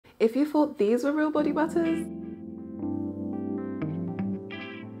If you thought these were real body butters,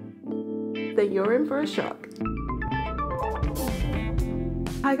 then you're in for a shock.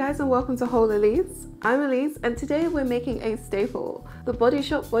 Hi guys, and welcome to Wholeelise. I'm Elise, and today we're making a staple. The Body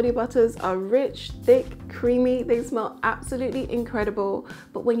Shop body butters are rich, thick, creamy. They smell absolutely incredible.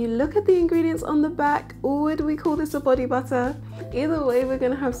 But when you look at the ingredients on the back, would we call this a body butter? Either way, we're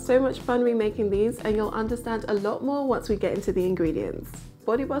gonna have so much fun remaking these, and you'll understand a lot more once we get into the ingredients.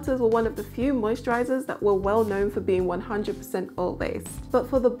 Body butters were one of the few moisturizers that were well known for being 100% oil-based. But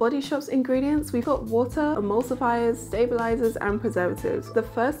for the Body Shop's ingredients, we've got water, emulsifiers, stabilizers, and preservatives. The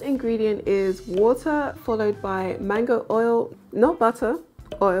first ingredient is water, followed by mango oil, not butter,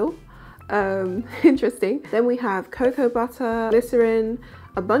 oil. Interesting. Then we have cocoa butter, glycerin,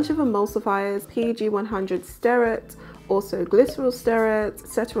 a bunch of emulsifiers, PG 100 stearate, also glycerol stearate,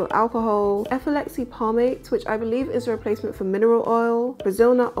 cetyl alcohol, epilexy palmate, which I believe is a replacement for mineral oil,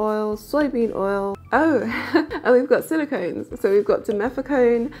 Brazil nut oil, soybean oil. Oh, and we've got silicones. So we've got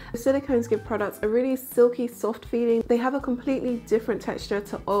dimethicone. The silicones give products a really silky, soft feeling. They have a completely different texture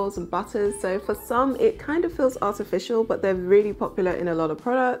to oils and butters. So for some, it kind of feels artificial, but they're really popular in a lot of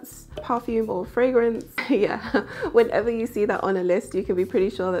products, perfume or fragrance. Yeah, whenever you see that on a list, you can be pretty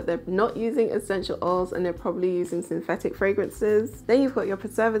sure that they're not using essential oils and they're probably using synthetic fragrances. Then you've got your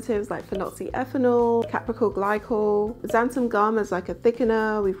preservatives like phenoxyethanol, capricol glycol, xanthan gum as like a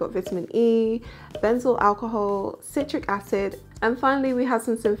thickener. We've got vitamin E, benzyl alcohol, citric acid, and finally we have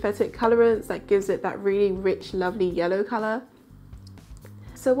some synthetic colorants that gives it that really rich, lovely yellow color.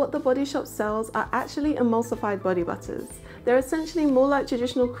 So what the Body Shop sells are actually emulsified body butters. They're essentially more like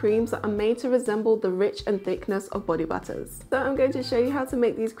traditional creams that are made to resemble the rich and thickness of body butters. So I'm going to show you how to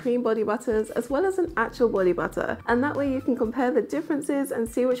make these cream body butters as well as an actual body butter, and that way you can compare the differences and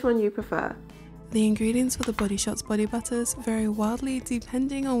see which one you prefer. The ingredients for the Body Shop's body butters vary wildly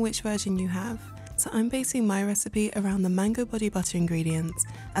depending on which version you have. So I'm basing my recipe around the mango body butter ingredients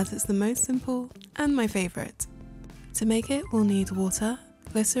as it's the most simple and my favourite. To make it, we'll need water,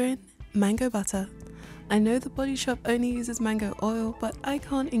 glycerin, mango butter. I know the Body Shop only uses mango oil, but I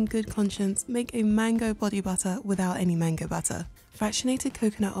can't in good conscience make a mango body butter without any mango butter. Fractionated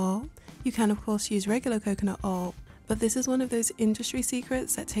coconut oil. You can of course use regular coconut oil, but this is one of those industry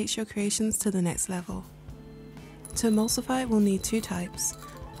secrets that takes your creations to the next level. To emulsify, we'll need two types.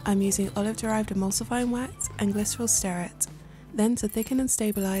 I'm using olive-derived emulsifying wax and glycerol stearate. Then to thicken and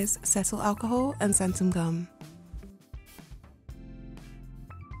stabilize, cetyl alcohol and xanthan gum.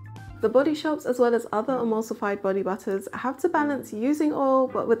 The Body Shops, as well as other emulsified body butters, have to balance using oil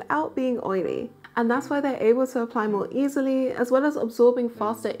but without being oily. And that's why they're able to apply more easily, as well as absorbing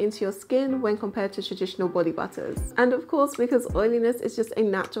faster into your skin when compared to traditional body butters. And of course, because oiliness is just a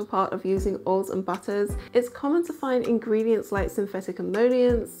natural part of using oils and butters, it's common to find ingredients like synthetic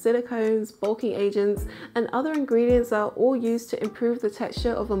emollients, silicones, bulking agents, and other ingredients that are all used to improve the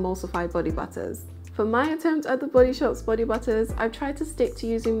texture of emulsified body butters. For my attempt at the Body Shop's body butters, I've tried to stick to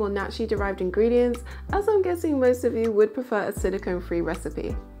using more naturally derived ingredients, as I'm guessing most of you would prefer a silicone-free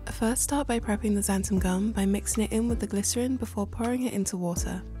recipe. First, start by prepping the xanthan gum by mixing it in with the glycerin before pouring it into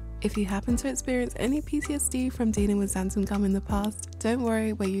water. If you happen to experience any PTSD from dealing with xanthan gum in the past, don't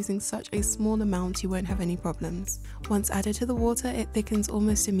worry, we're using such a small amount you won't have any problems. Once added to the water, it thickens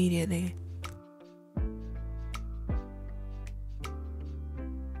almost immediately.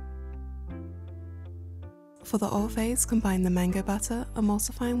 For the oil phase, combine the mango butter,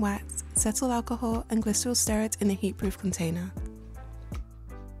 emulsifying wax, cetyl alcohol and glycerol stearate in a heat-proof container.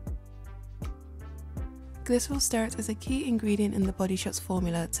 Glycerol stearate is a key ingredient in the Body Shop's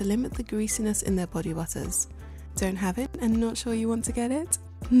formula to limit the greasiness in their body butters. Don't have it and not sure you want to get it?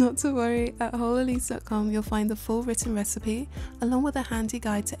 Not to worry, at wholeelise.com you'll find the full written recipe along with a handy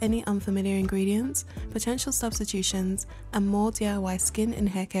guide to any unfamiliar ingredients, potential substitutions, and more DIY skin and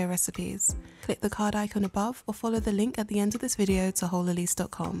hair care recipes. Click the card icon above or follow the link at the end of this video to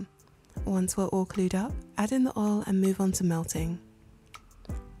wholeelise.com. Once we're all clued up, add in the oil and move on to melting.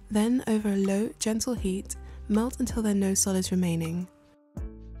 Then, over a low, gentle heat, melt until there are no solids remaining.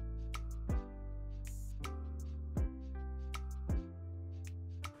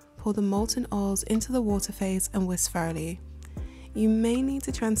 Pour the molten oils into the water phase and whisk thoroughly. You may need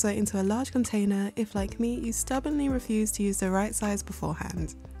to transfer it into a large container if, like me, you stubbornly refuse to use the right size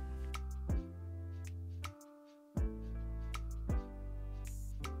beforehand.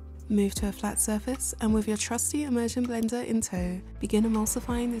 Move to a flat surface and with your trusty immersion blender in tow, begin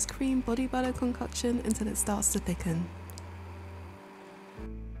emulsifying this cream body butter concoction until it starts to thicken.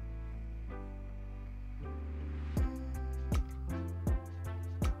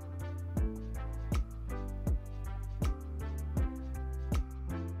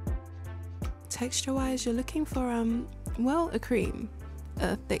 texture wise, you're looking for well, a cream,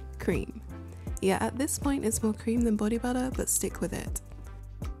 a thick cream. Yeah, at this point it's more cream than body butter, but stick with it.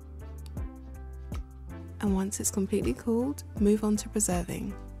 And once it's completely cooled, move on to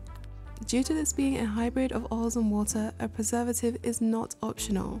preserving. Due to this being a hybrid of oils and water, a preservative is not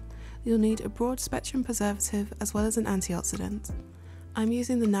optional. You'll need a broad spectrum preservative as well as an antioxidant. I'm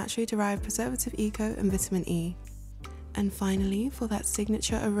using the naturally derived Preservative Eco and Vitamin E. And finally, for that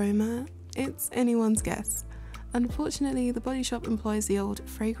signature aroma, it's anyone's guess. Unfortunately, the Body Shop employs the old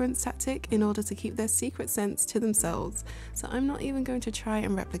fragrance tactic in order to keep their secret scents to themselves, so I'm not even going to try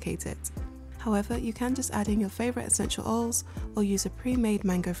and replicate it. However, you can just add in your favourite essential oils or use a pre-made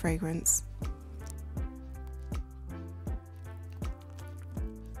mango fragrance.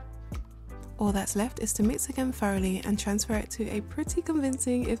 All that's left is to mix again thoroughly and transfer it to a pretty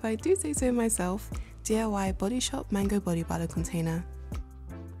convincing, if I do say so myself, DIY Body Shop Mango Body Butter container.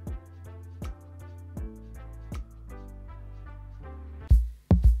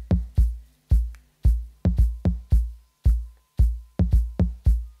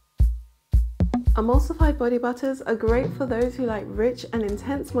 Emulsified body butters are great for those who like rich and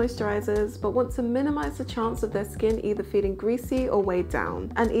intense moisturizers but want to minimize the chance of their skin either feeling greasy or weighed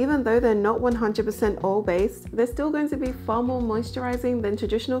down. And even though they're not 100% oil-based, they're still going to be far more moisturizing than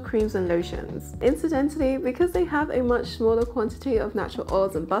traditional creams and lotions. Incidentally, because they have a much smaller quantity of natural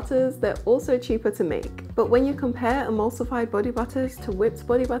oils and butters, they're also cheaper to make. But when you compare emulsified body butters to whipped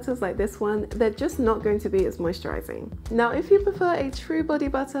body butters like this one, they're just not going to be as moisturizing. Now, if you prefer a true body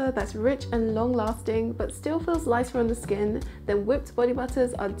butter that's rich and long-lasting but still feels lighter on the skin, then whipped body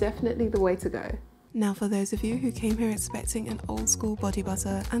butters are definitely the way to go. Now, for those of you who came here expecting an old school body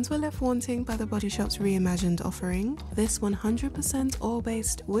butter and were left wanting by the Body Shop's reimagined offering, this 100%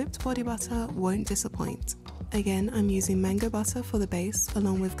 oil-based whipped body butter won't disappoint. Again, I'm using mango butter for the base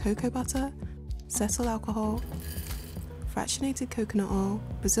along with cocoa butter, cetyl alcohol, fractionated coconut oil,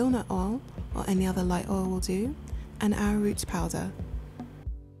 Brazil nut oil or any other light oil will do, and arrowroot powder.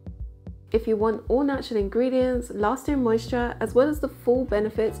 If you want all natural ingredients, lasting moisture, as well as the full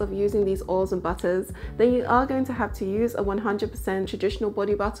benefits of using these oils and butters, then you are going to have to use a 100% traditional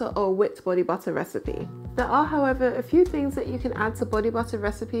body butter or whipped body butter recipe. There are, however, a few things that you can add to body butter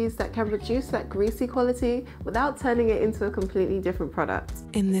recipes that can reduce that greasy quality without turning it into a completely different product.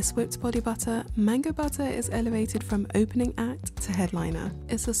 In this whipped body butter, mango butter is elevated from opening act to headliner.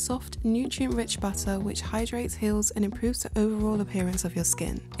 It's a soft, nutrient-rich butter which hydrates, heals, and improves the overall appearance of your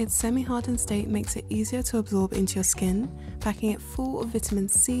skin. Its semi-hardened state makes it easier to absorb into your skin, packing it full of vitamin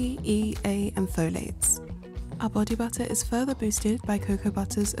C, E, A, and folates. Our body butter is further boosted by cocoa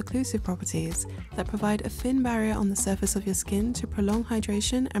butter's occlusive properties that provide a thin barrier on the surface of your skin to prolong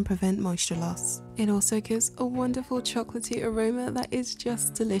hydration and prevent moisture loss. It also gives a wonderful chocolatey aroma that is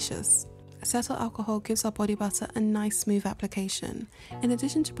just delicious. Cetyl alcohol gives our body butter a nice smooth application, in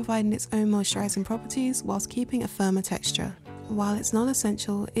addition to providing its own moisturizing properties whilst keeping a firmer texture. While it's not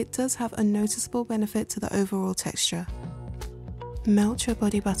essential, it does have a noticeable benefit to the overall texture. Melt your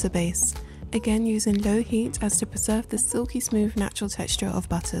body butter base, again using low heat as to preserve the silky smooth natural texture of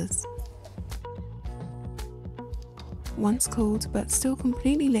butters. Once cooled but still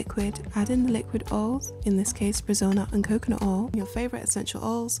completely liquid, add in the liquid oils, in this case Brazil nut and coconut oil, your favourite essential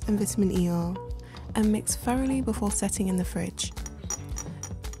oils and vitamin E oil, and mix thoroughly before setting in the fridge.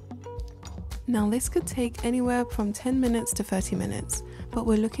 Now this could take anywhere from 10 minutes to 30 minutes, but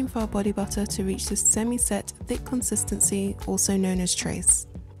we're looking for our body butter to reach this semi-set thick consistency, also known as trace.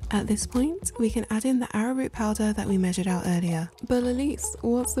 At this point, we can add in the arrowroot powder that we measured out earlier. But Elise,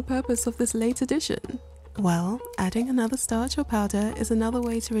 what's the purpose of this late addition? Well, adding another starch or powder is another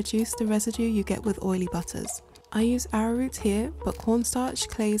way to reduce the residue you get with oily butters. I use arrowroot here, but cornstarch,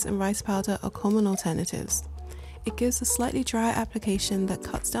 clays and rice powder are common alternatives. It gives a slightly drier application that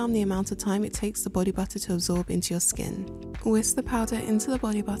cuts down the amount of time it takes the body butter to absorb into your skin. Whisk the powder into the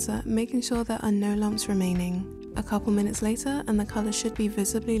body butter, making sure there are no lumps remaining. A couple minutes later and the colour should be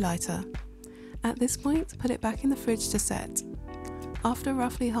visibly lighter. At this point, put it back in the fridge to set. After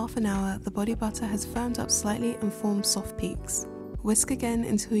roughly half an hour, the body butter has firmed up slightly and formed soft peaks. Whisk again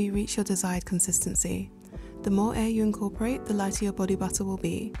until you reach your desired consistency. The more air you incorporate, the lighter your body butter will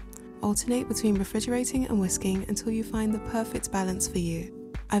be. Alternate between refrigerating and whisking until you find the perfect balance for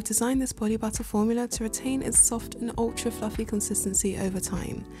you. I've designed this body butter formula to retain its soft and ultra fluffy consistency over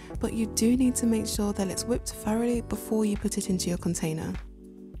time, but you do need to make sure that it's whipped thoroughly before you put it into your container.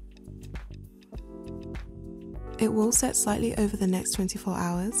 It will set slightly over the next 24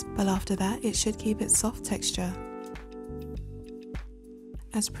 hours, but after that it should keep its soft texture.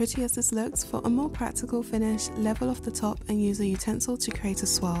 As pretty as this looks, for a more practical finish, level off the top and use a utensil to create a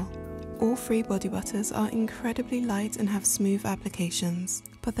swirl. All 3 body butters are incredibly light and have smooth applications,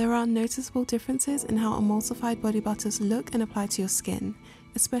 but there are noticeable differences in how emulsified body butters look and apply to your skin,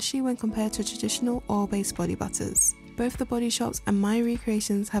 especially when compared to traditional oil-based body butters. Both the Body Shop's and my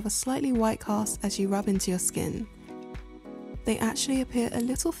recreations have a slightly white cast as you rub into your skin. They actually appear a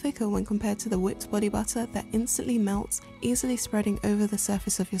little thicker when compared to the whipped body butter that instantly melts, easily spreading over the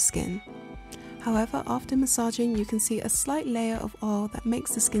surface of your skin. However, after massaging you can see a slight layer of oil that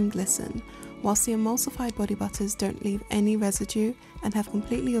makes the skin glisten, whilst the emulsified body butters don't leave any residue and have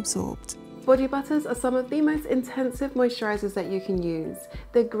completely absorbed. Body butters are some of the most intensive moisturisers that you can use.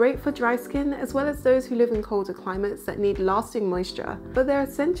 They're great for dry skin as well as those who live in colder climates that need lasting moisture, but they're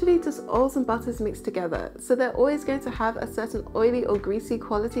essentially just oils and butters mixed together, so they're always going to have a certain oily or greasy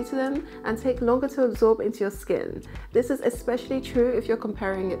quality to them and take longer to absorb into your skin. This is especially true if you're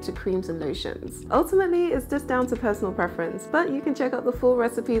comparing it to creams and lotions. Ultimately, it's just down to personal preference, but you can check out the full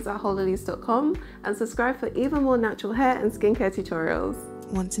recipes at Wholeelise.com and subscribe for even more natural hair and skincare tutorials.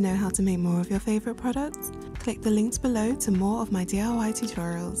 Want to know how to make more of your favourite products? Click the links below to more of my DIY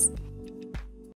tutorials.